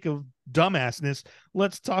slow week of dumbassness.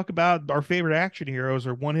 Let's talk about our favorite action heroes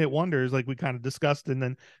or one hit wonders, like we kind of discussed. And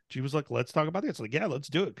then she was like, let's talk about this. Like, yeah, let's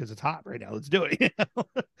do it because it's hot right now. Let's do it.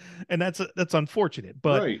 And that's unfortunate,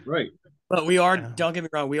 but right. But we are, don't get me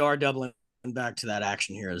wrong, we are doubling back to that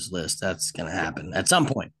action heroes list. That's going to happen at some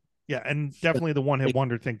point. Yeah, and definitely the one hit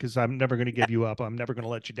wonder thing because I'm never going to give you up. I'm never going to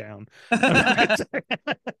let you down.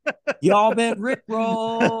 Y'all been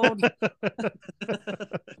rickrolled.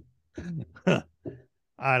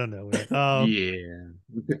 I don't know.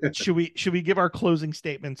 Yeah. should we give our closing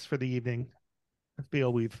statements for the evening? I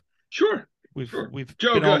feel we've been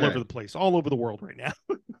all over the place, all over the world right now.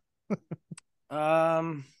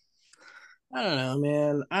 I don't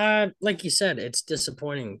know, man. Like you said, it's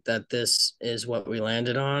disappointing that this is what we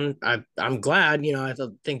landed on. I'm glad, I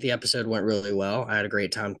think the episode went really well. I had a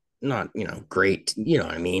great time. Not, great, what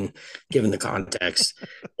I mean, given the context.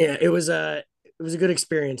 Yeah, it was a good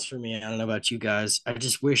experience for me. I don't know about you guys. I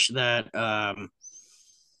just wish that I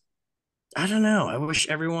don't know. I wish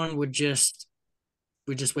everyone would just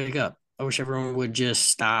wake up. I wish everyone would just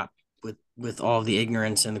stop with all the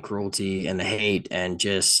ignorance and the cruelty and the hate and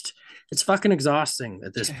just it's fucking exhausting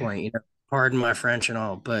at this point, pardon my French and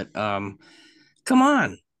all, but come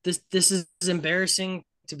on. This is embarrassing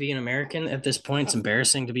to be an American at this point. It's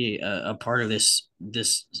embarrassing to be a part of this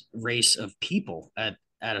race of people at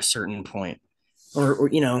a certain point or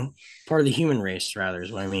part of the human race rather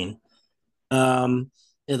is what I mean.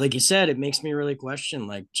 Like you said, it makes me really question,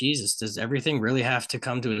 like, Jesus, does everything really have to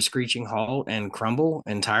come to a screeching halt and crumble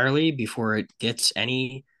entirely before it gets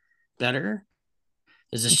any better?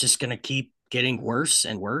 Is this just going to keep getting worse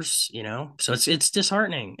and worse, So it's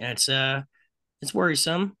disheartening and it's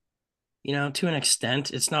worrisome, to an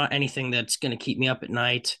extent. It's not anything that's going to keep me up at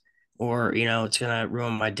night or, it's going to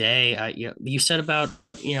ruin my day. You said about,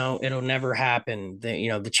 it'll never happen,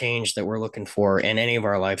 the change that we're looking for in any of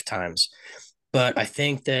our lifetimes. But I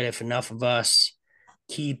think that if enough of us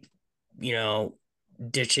keep,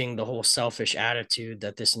 ditching the whole selfish attitude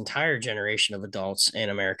that this entire generation of adults in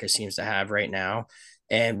America seems to have right now,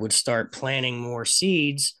 and would start planting more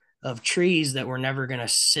seeds of trees that we're never going to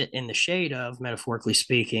sit in the shade of, metaphorically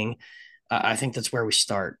speaking, I think that's where we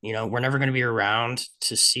start. You know, we're never going to be around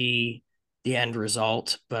to see the end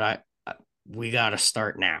result, but we got to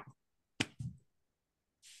start now.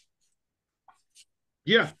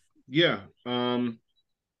 Yeah.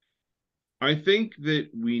 I think that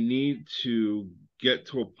we need to get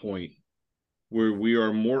to a point where we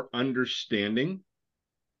are more understanding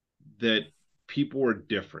that people are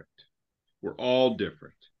different. We're all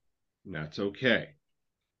different, and that's okay.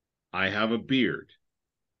 I have a beard.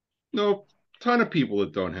 No, ton of people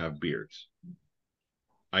that don't have beards.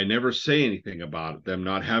 I never say anything about them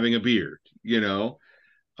not having a beard,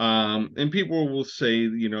 and people will say,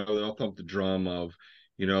 they'll thump the drum of,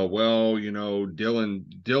 well,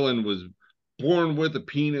 Dylan was born with a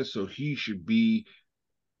penis, so he should be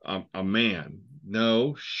a man.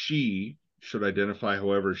 No, she should identify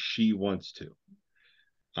however she wants to.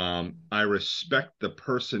 I respect the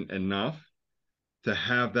person enough to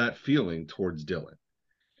have that feeling towards Dylan.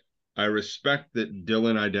 I respect that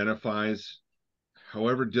Dylan identifies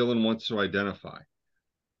however Dylan wants to identify.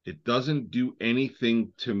 It doesn't do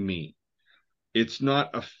anything to me. It's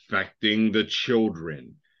not affecting the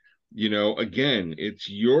children. Again, it's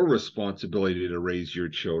your responsibility to raise your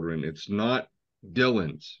children. It's not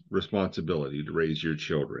Dylan's responsibility to raise your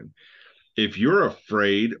children. If you're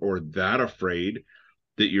afraid or that afraid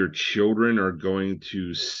that your children are going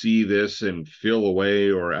to see this and feel away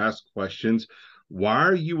or ask questions, why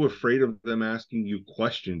are you afraid of them asking you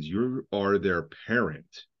questions? You are their parent.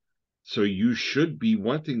 So you should be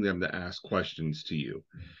wanting them to ask questions to you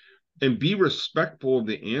and be respectful of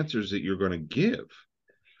the answers that you're going to give.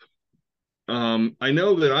 I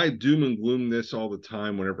know that I doom and gloom this all the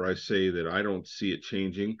time whenever I say that I don't see it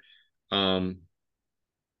changing. I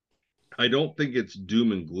don't think it's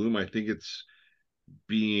doom and gloom. I think it's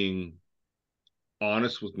being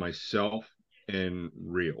honest with myself and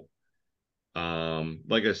real.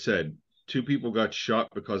 Like I said, 2 people got shot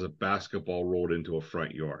because a basketball rolled into a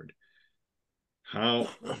front yard. How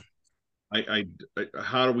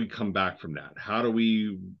do we come back from that? How do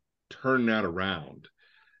we turn that around?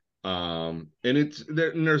 And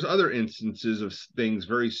there's other instances of things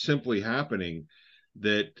very simply happening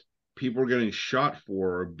that people are getting shot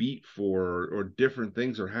for or beat for, or different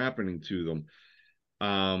things are happening to them.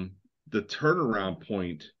 The turnaround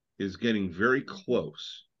point is getting very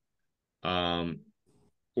close. Or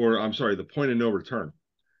I'm sorry, the point of no return.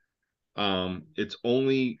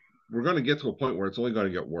 We're going to get to a point where it's only going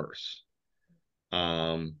to get worse.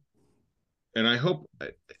 And I hope,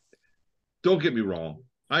 don't get me wrong,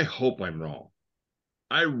 I hope I'm wrong.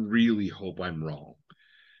 I really hope I'm wrong.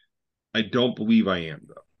 I don't believe I am,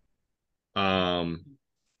 though.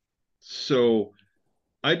 So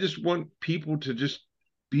I just want people to just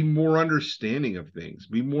be more understanding of things,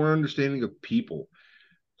 be more understanding of people.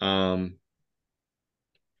 Don't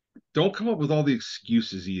come up with all the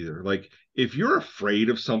excuses either. Like, if you're afraid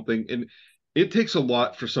of something, and it takes a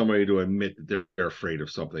lot for somebody to admit that they're afraid of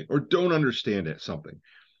something or don't understand it, something.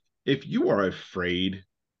 If you are afraid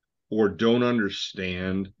or don't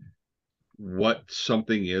understand what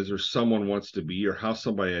something is or someone wants to be or how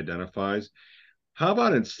somebody identifies, how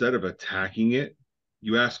about instead of attacking it,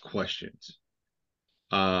 you ask questions?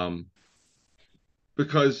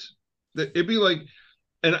 Because it'd be like,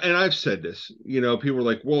 and I've said this, people are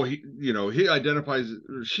like, well, he identifies,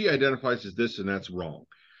 or she identifies as this, and that's wrong.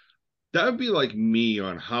 That would be like me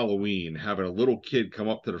on Halloween having a little kid come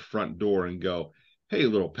up to the front door and go, hey,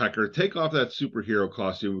 little pecker, take off that superhero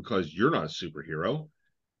costume because you're not a superhero.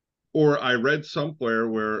 Or I read somewhere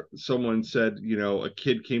where someone said, a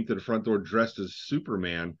kid came to the front door dressed as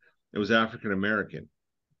Superman. It was African American.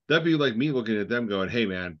 That'd be like me looking at them going, hey,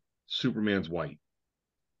 man, Superman's white.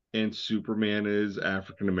 And Superman is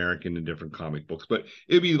African American in different comic books. But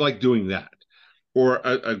it'd be like doing that. Or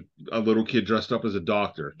a little kid dressed up as a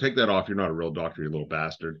doctor. Take that off. You're not a real doctor, you little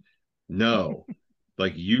bastard. No.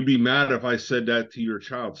 Like, you'd be mad if I said that to your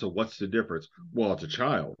child. So what's the difference? Well, it's a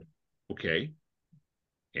child. Okay.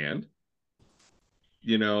 And,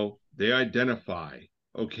 they identify.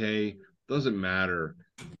 Okay. Doesn't matter.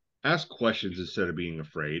 Ask questions instead of being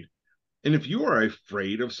afraid. And if you are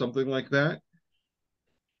afraid of something like that,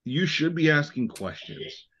 you should be asking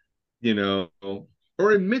questions, or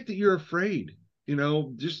admit that you're afraid,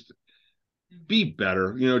 just be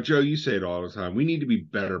better. Joe, you say it all the time. We need to be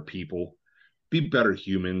better people, be better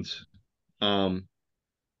humans, and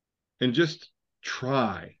just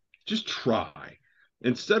try.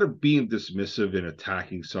 Instead of being dismissive and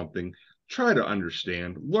attacking something, try to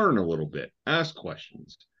understand, learn a little bit, ask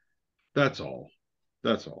questions. That's all.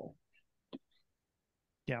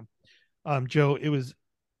 Yeah. Joe, it was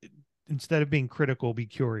instead of being critical, be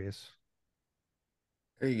curious.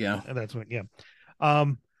 There you go. And that's what, yeah.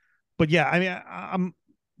 But yeah, I mean, I'm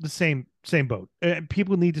the same boat.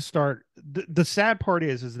 People need to start. The sad part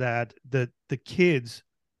is that the kids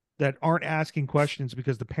that aren't asking questions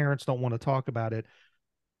because the parents don't want to talk about it,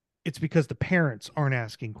 it's because the parents aren't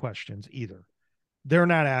asking questions either. They're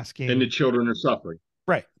not asking. And the children are suffering.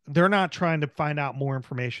 Right. They're not trying to find out more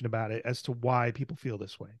information about it as to why people feel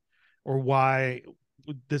this way or why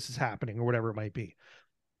this is happening or whatever it might be.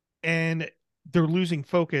 And they're losing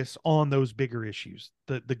focus on those bigger issues,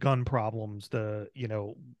 the gun problems, the, you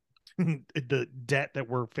know, the debt that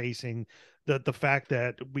we're facing, the fact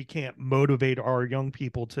that we can't motivate our young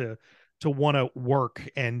people to want to work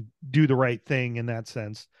and do the right thing in that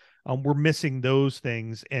sense. We're missing those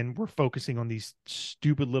things, and we're focusing on these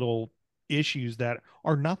stupid little issues that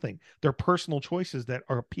are nothing. They're personal choices that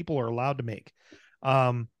are people are allowed to make.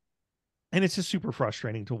 And it's just super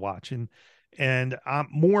frustrating to watch. And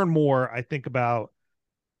more and more I think about,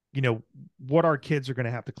 you know, what our kids are going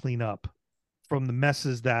to have to clean up from the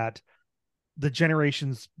messes that the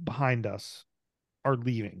generations behind us are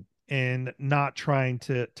leaving, and not trying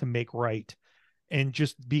to make right, and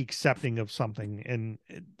just be accepting of something. And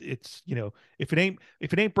it's, you know, if it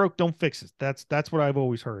ain't broke, don't fix it. That's what I've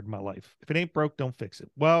always heard in my life. If it ain't broke, don't fix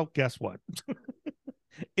it. Well, guess what?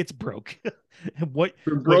 It's broke. what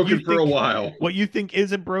Been broken what for a while. What you think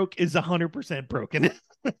isn't broke is 100% broken.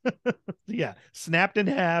 Yeah, snapped in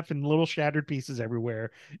half and little shattered pieces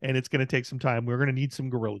everywhere, and it's going to take some time. We're going to need some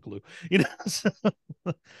Gorilla Glue, you know.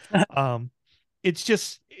 So, it's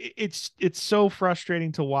just it's so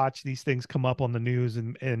frustrating to watch these things come up on the news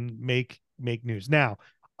and make news. Now,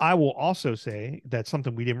 I will also say that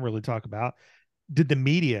something we didn't really talk about. Did the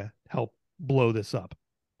media help blow this up?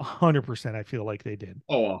 100%. I feel like they did.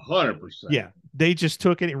 Oh, 100%. Yeah, they just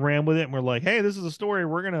took it and ran with it, and we're like, hey, this is a story,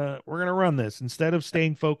 we're gonna run this, instead of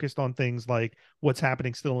staying focused on things like what's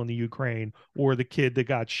happening still in the Ukraine, or the kid that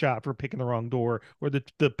got shot for picking the wrong door, or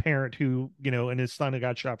the parent who, you know, and his son that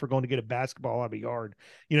got shot for going to get a basketball out of a yard.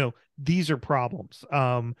 You know, these are problems.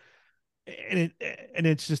 And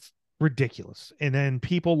it's just ridiculous. And then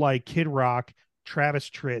people like Kid Rock, Travis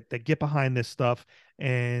Tritt, that get behind this stuff,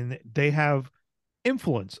 and they have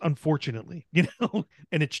influence, unfortunately, you know.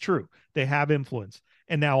 And it's true, they have influence,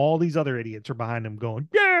 and now all these other idiots are behind them going,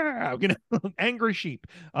 yeah, you know. Angry sheep.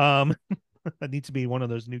 That needs to be one of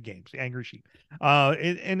those new games, Angry Sheep.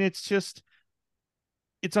 And it's just,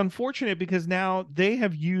 it's unfortunate because now they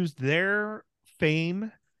have used their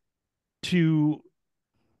fame to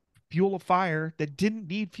fuel a fire that didn't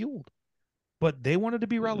need fueled, but they wanted to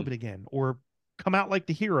be relevant again, or come out like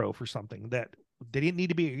the hero for something that they didn't need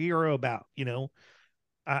to be a hero about, you know.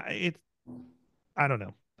 I don't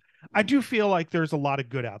know. I do feel like there's a lot of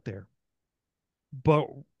good out there, but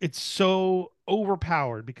it's so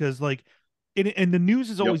overpowered because, like, and the news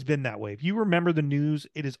has always been that way. If you remember the news,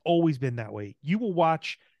 it has always been that way. You will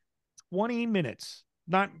watch 20 minutes,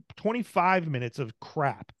 not 25 minutes of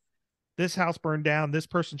crap. This house burned down. This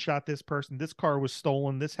person shot this person. This car was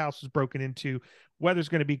stolen. This house was broken into. Weather's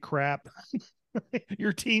going to be crap.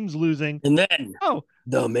 Your team's losing. And then,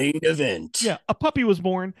 the main event. Yeah, a puppy was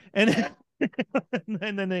born, and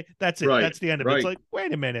and then that's it. Right, that's the end of it. It's like,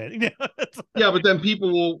 wait a minute. Yeah, but then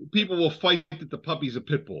people will fight that the puppy's a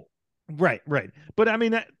pit bull. Right. But I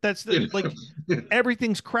mean, that's the, like,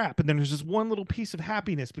 everything's crap, and then there's this one little piece of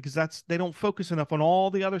happiness because they don't focus enough on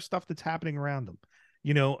all the other stuff that's happening around them,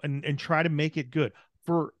 you know, and try to make it good.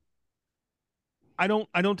 I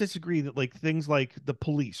don't disagree that, like, things like the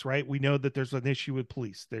police, right? We know that there's an issue with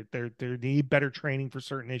police. They need better training for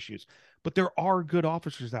certain issues, but there are good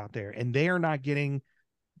officers out there, and they are not getting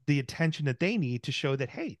the attention that they need to show that,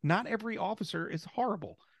 hey, not every officer is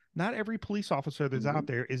horrible. Not every police officer that's out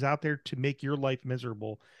there is out there to make your life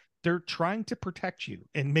miserable. They're trying to protect you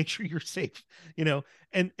and make sure you're safe, you know.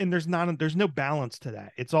 And there's no balance to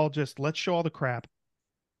that. It's all just, let's show all the crap.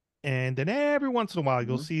 And then every once in a while,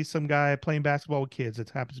 you'll see some guy playing basketball with kids that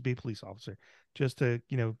happens to be a police officer, just to,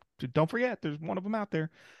 you know, don't forget there's one of them out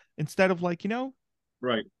there. Instead of, like, you know,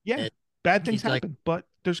 right? Yeah, bad things happen, but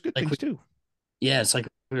there's good things too. Yeah, it's like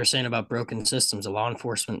we were saying about broken systems. A law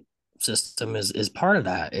enforcement system is part of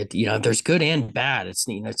that. It, you know, there's good and bad. It's,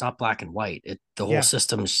 you know, it's not black and white. The whole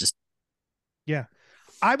system is just. Yeah,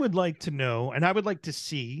 I would like to know, and I would like to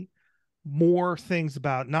see more things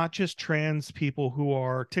about not just trans people who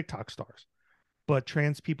are TikTok stars, but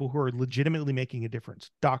trans people who are legitimately making a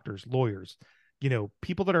difference. Doctors, lawyers, you know,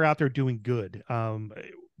 people that are out there doing good,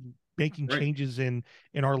 making changes in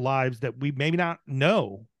our lives that we maybe not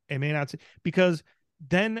know and may not see, because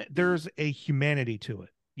then there's a humanity to it.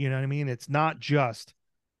 You know what I mean? It's not just,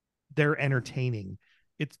 they're entertaining.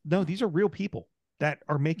 These are real people that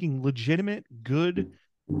are making legitimate, good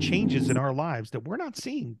changes in our lives that we're not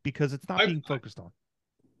seeing because it's not being focused on.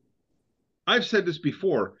 I've said this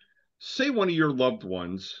before. Say one of your loved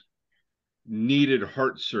ones needed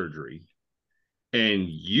heart surgery and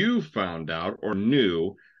you found out or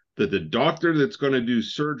knew that the doctor that's going to do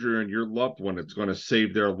surgery on your loved one that's going to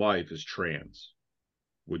save their life is trans.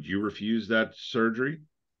 Would you refuse that surgery?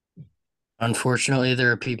 Unfortunately,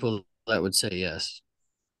 there are people that would say yes.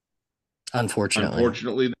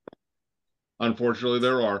 Unfortunately,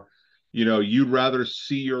 there are. You'd rather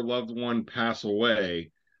see your loved one pass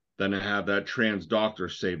away than to have that trans doctor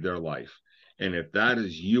save their life. And if that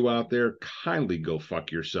is you out there, kindly go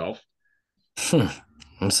fuck yourself.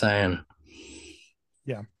 I'm saying.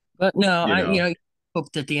 Yeah. But no, I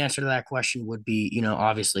hope that the answer to that question would be,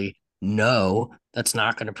 obviously no. That's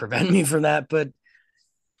not going to prevent me from that. But,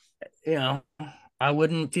 I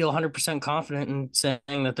wouldn't feel 100% confident in saying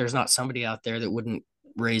that there's not somebody out there that wouldn't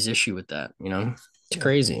raise issue with that. It's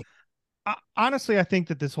crazy. Honestly, I think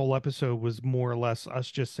that this whole episode was more or less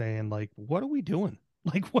us just saying, like, what are we doing?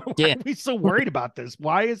 Like, why are we so worried about this?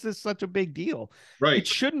 Why is this such a big deal? Right. It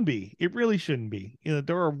shouldn't be. It really shouldn't be.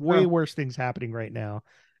 There are way worse things happening right now.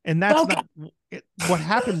 And that's not what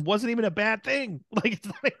happened. Wasn't even a bad thing. Like, it's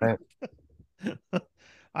like,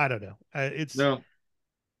 I don't know.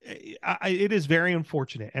 It is very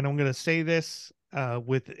unfortunate. And I'm going to say this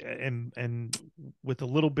with a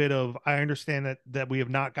little bit of, I understand that we have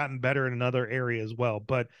not gotten better in another area as well,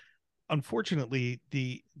 but unfortunately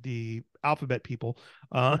the alphabet people,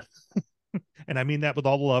 and I mean that with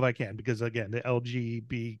all the love I can, because again, the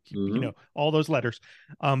LGB, all those letters,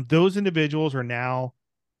 those individuals are now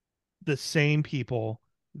the same people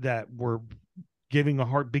that were given a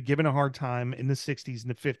hard time in the 60s and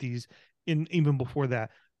the 50s, even before that.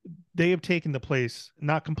 They have taken the place,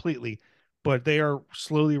 not completely, but they are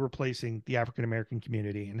slowly replacing the African American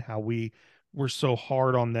community, and how we were so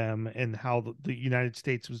hard on them, and how the United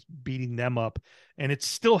States was beating them up. And it's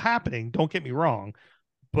still happening, don't get me wrong,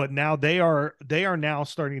 but now they are now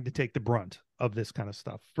starting to take the brunt of this kind of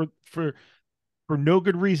stuff for no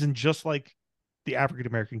good reason, just like the African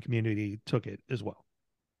American community took it as well.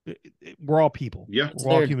 We're all people. Yeah,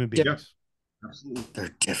 we're all human beings. Yeah. Absolutely.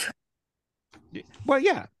 They're different. Well,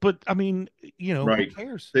 yeah, but I mean, right. Who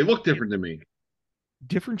cares? They look different to me.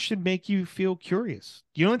 Different should make you feel curious.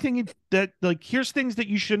 The only thing that, like, here's things that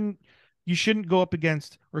you shouldn't go up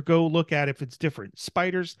against or go look at if it's different: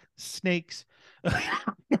 spiders, snakes,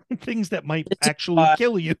 things that might actually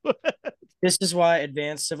kill you. This is why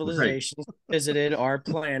advanced civilizations visited our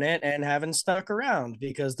planet and haven't stuck around,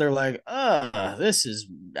 because they're like, this is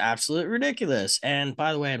absolutely ridiculous. And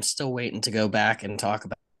by the way, I'm still waiting to go back and talk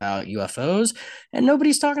about UFOs, and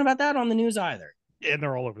nobody's talking about that on the news either. And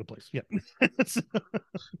they're all over the place. Yeah.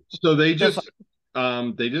 So they just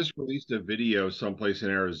released a video someplace in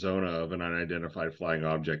Arizona of an unidentified flying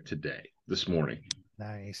object this morning.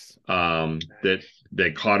 Nice. That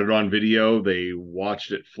they caught it on video. They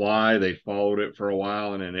watched it fly. They followed it for a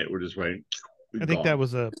while, and then it just went. I think that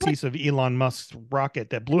was a piece of Elon Musk's rocket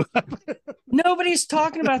that blew up. Nobody's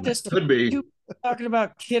talking about this. Could be talking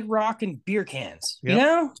about Kid Rock and beer cans.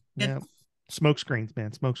 Yep. Yeah. Smoke screens,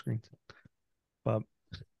 man. Smoke screens. But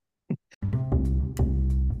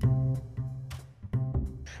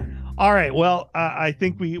all right. Well, I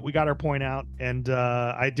think we got our point out, and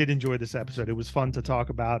I did enjoy this episode. It was fun to talk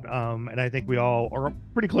about, and I think we all are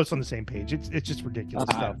pretty close on the same page. It's just ridiculous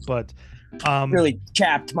stuff, but really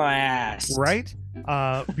chapped my ass. Right.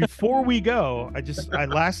 Before we go, I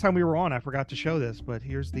last time we were on, I forgot to show this, but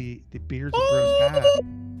here's the Beards and Bros hat.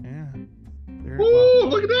 Yeah. Ooh,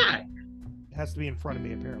 look at that. It has to be in front of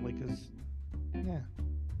me apparently, because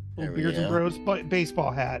Beards and Bros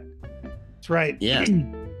baseball hat. That's right. Yeah.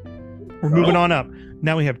 We're moving on up.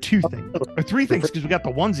 Now we have two things, or three things, because we got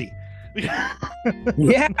the onesie. Yeah.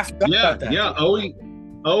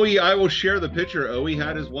 Owie, I will share the picture. Owie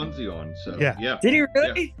had his onesie on. So yeah. Did he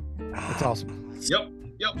really? Yeah. That's awesome. Yep.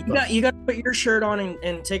 You got to put your shirt on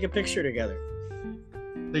and take a picture together.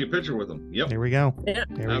 Take a picture with him. Yep. There we go. Yeah.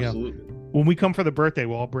 There we Absolutely. go. When we come for the birthday,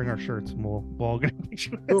 we'll all bring our shirts and we'll all get a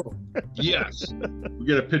picture. Cool. Yes. We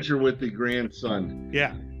get a picture with the grandson.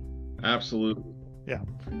 Yeah. Absolutely. Yeah.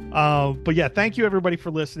 But yeah, thank you everybody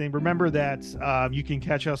for listening. Remember that you can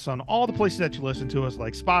catch us on all the places that you listen to us,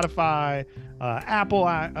 like Spotify, Apple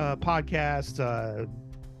Podcasts,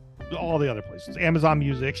 all the other places, Amazon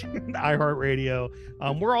Music, iHeartRadio.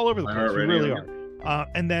 We're all over the place. We really are.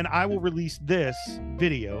 And then I will release this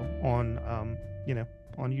video on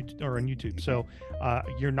on YouTube. So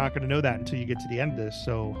you're not going to know that until you get to the end of this.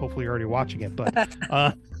 So hopefully you're already watching it. But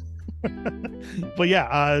But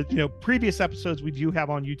yeah, previous episodes we do have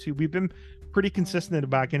on YouTube. We've been pretty consistent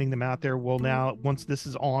about getting them out there. Well, now once this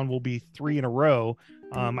is on, we'll be 3 in a row.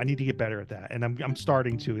 I need to get better at that, and I'm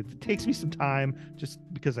starting to. It takes me some time just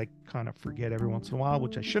because I kind of forget every once in a while,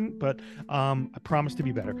 which I shouldn't, but I promise to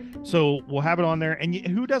be better. So we'll have it on there. And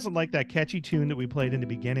who doesn't like that catchy tune that we played in the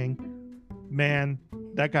beginning? Man,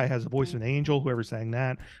 that guy has a voice of an angel, whoever sang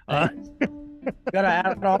that. You gotta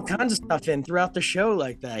add all kinds of stuff in throughout the show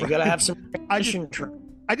like that. You gotta have some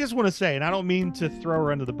I just want to say, and I don't mean to throw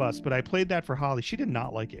her under the bus, but I played that for Holly. She did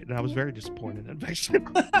not like it, and I was very disappointed in it.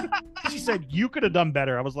 She said, "You could have done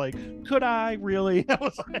better." I was like, "Could I really?" I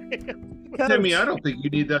was like, Timmy, I don't think you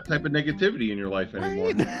need that type of negativity in your life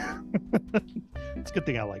anymore. It's a good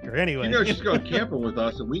thing I like her. Anyway, she's going camping with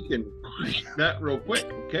us, and we can that real quick,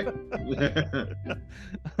 okay?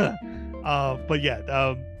 But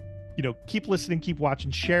yeah, keep listening, keep watching,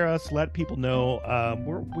 share us, let people know.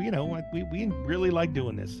 We really like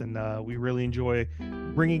doing this, and we really enjoy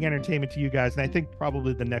bringing entertainment to you guys. And I think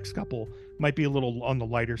probably the next couple might be a little on the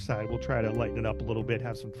lighter side. We'll try to lighten it up a little bit,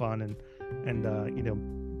 have some fun, and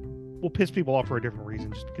we'll piss people off for a different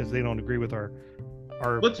reason, just because they don't agree with our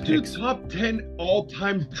Let's picks. do top 10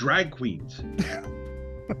 all-time drag queens.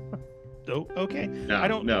 Oh, okay. No,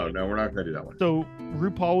 we're not gonna do that one. So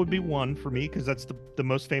RuPaul would be one for me because that's the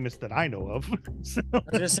most famous that I know of. So, I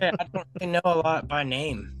was just saying, I don't really know a lot by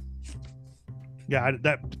name. yeah,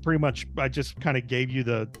 that pretty much. I just kind of gave you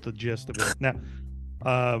the gist of it. Now,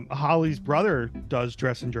 Holly's brother does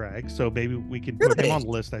dress and drag, so maybe we can put him on the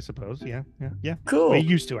list. I suppose. Yeah. Cool. Well, he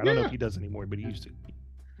used to. I don't know if he does anymore, but he used to.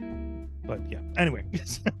 But yeah. Anyway,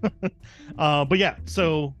 but yeah.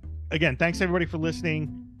 So again, thanks everybody for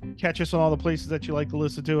listening. Catch us on all the places that you like to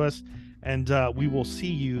listen to us, and we will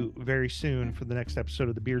see you very soon for the next episode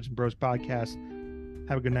of the Beards and Bros podcast.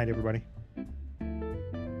 Have a good night, everybody.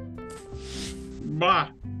 Bye.